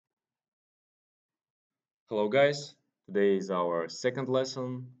Hello guys, today is our second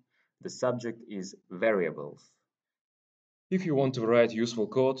lesson. The subject is variables. If you want to write useful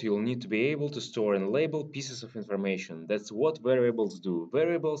code, you'll need to be able to store and label pieces of information. That's what variables do.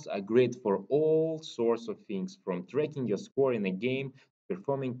 Variables are great for all sorts of things, from tracking your score in a game,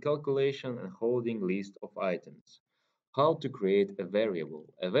 performing calculation and holding list of items. How to create a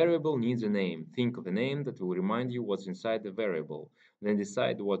variable. A variable needs a name. Think of a name that will remind you what's inside the variable. Then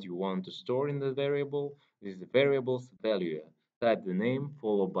decide what you want to store in the variable. This is the variable's value. Type the name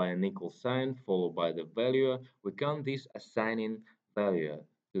followed by an equal sign followed by the value. We count this assigning value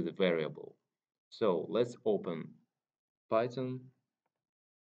to the variable. So let's open Python.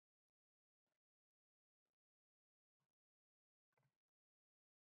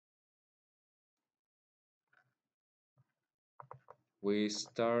 We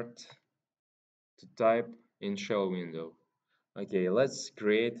start to type in shell window. Okay, let's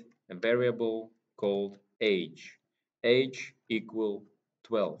create a variable called age. Age equal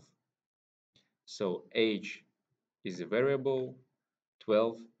 12. So age is a variable,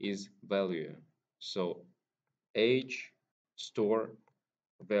 12 is value. So age store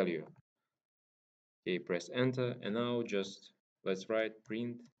value. Okay, press enter and now just let's write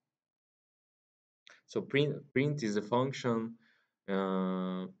print. So print is a function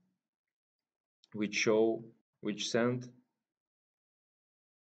uh, which send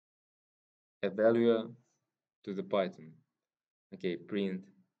a value to the Python. Okay, print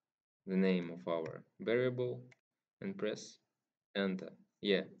the name of our variable and press enter.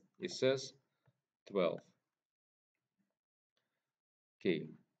 Yeah, it says 12. Okay,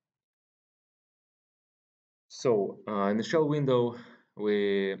 so in the shell window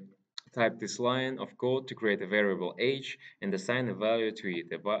we type this line of code to create a variable age and assign a value to it.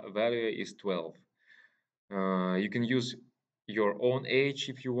 The value is 12. You can use your own age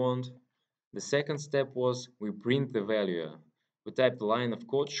if you want. The second step was we print the value. We type the line of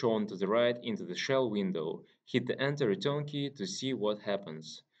code shown to the right into the shell window. Hit the enter return key to see what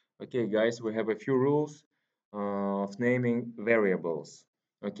happens. Okay guys, we have a few rules of naming variables.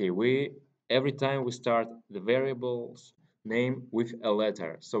 Okay, every time we start the variables name with a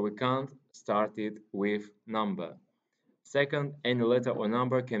letter, so we can't start it with number. Second, any letter or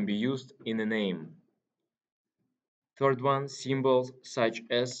number can be used in a name. Third one, symbols such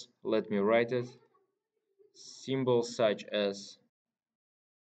as, let me write it, symbols such as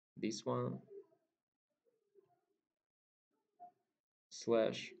this one,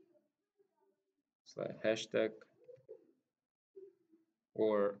 slash, hashtag,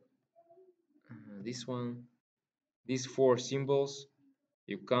 or this one. These four symbols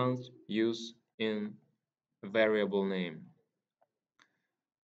you can't use in a variable name.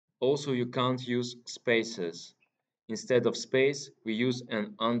 Also, you can't use spaces. Instead of space, we use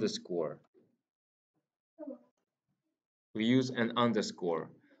an underscore. We use an underscore.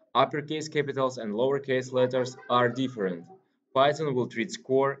 Uppercase capitals and lowercase letters are different. Python will treat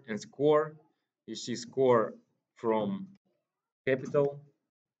score and score. You see score from capital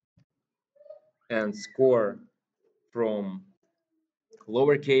and score from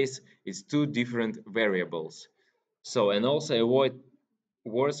lowercase is two different variables. So, and also avoid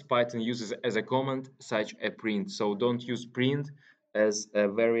words Python uses as a command such as print. So don't use print as a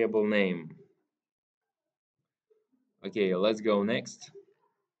variable name. Okay, let's go next.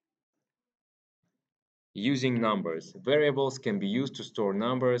 Using numbers. Variables can be used to store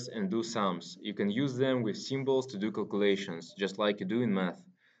numbers and do sums. You can use them with symbols to do calculations, just like you do in math.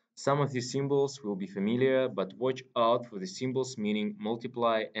 Some of these symbols will be familiar, but watch out for the symbols meaning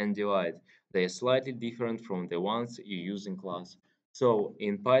multiply and divide. They are slightly different from the ones you use in class. So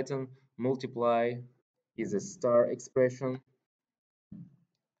in Python, multiply is a star expression.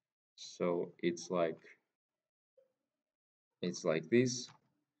 So it's like this,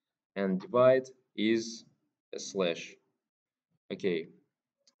 and divide is a slash. Okay,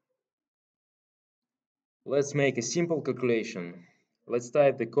 let's make a simple calculation. Let's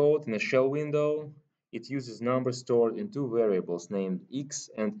type the code in a shell window. It uses numbers stored in two variables named x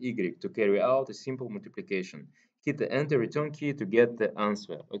and y to carry out a simple multiplication. Hit the enter return key to get the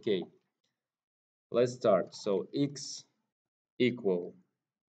answer. Okay, let's start. So x equal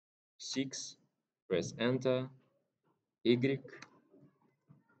 6, press enter. Y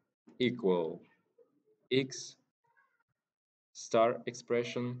equal x star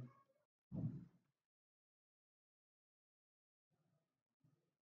expression,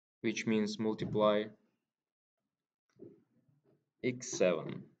 which means multiply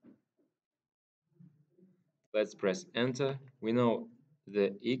x7. Let's press enter. We know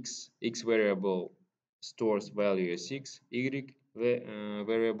the x variable stores value as 6, y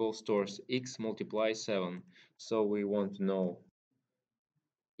variable stores x multiply 7. So we want to know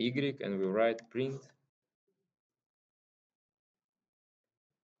y, and we write print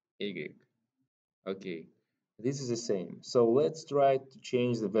y. Okay, this is the same. So let's try to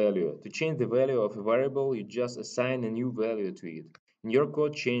change the value. To change the value of a variable, you just assign a new value to it. In your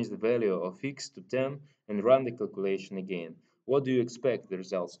code, change the value of x to 10 and run the calculation again. What do you expect the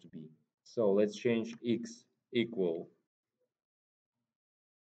results to be? So let's change x equal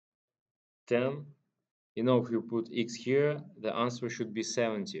 10. You know, if you put x here, the answer should be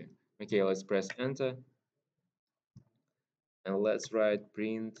 70. Okay, let's press enter and let's write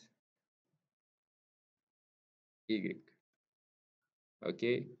print y.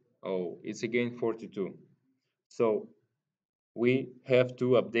 Okay, oh, it's again 42. So we have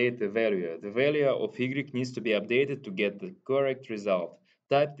to update the value. The value of y needs to be updated to get the correct result.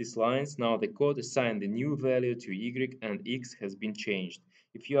 Type these lines. Now the code assigned a new value to y and x has been changed.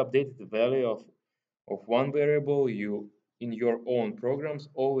 If you updated the value of one variable, you in your own programs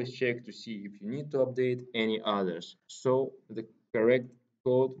always check to see if you need to update any others. So the correct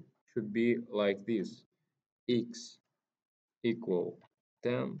code should be like this: x equal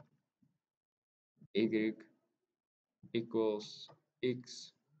 10, y equals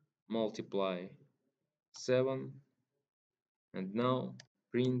x multiply 7, and now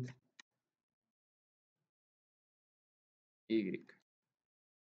print y.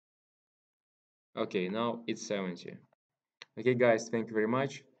 Okay, now it's 70. Okay guys, thank you very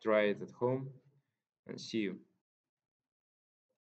much. Try it at home and see you.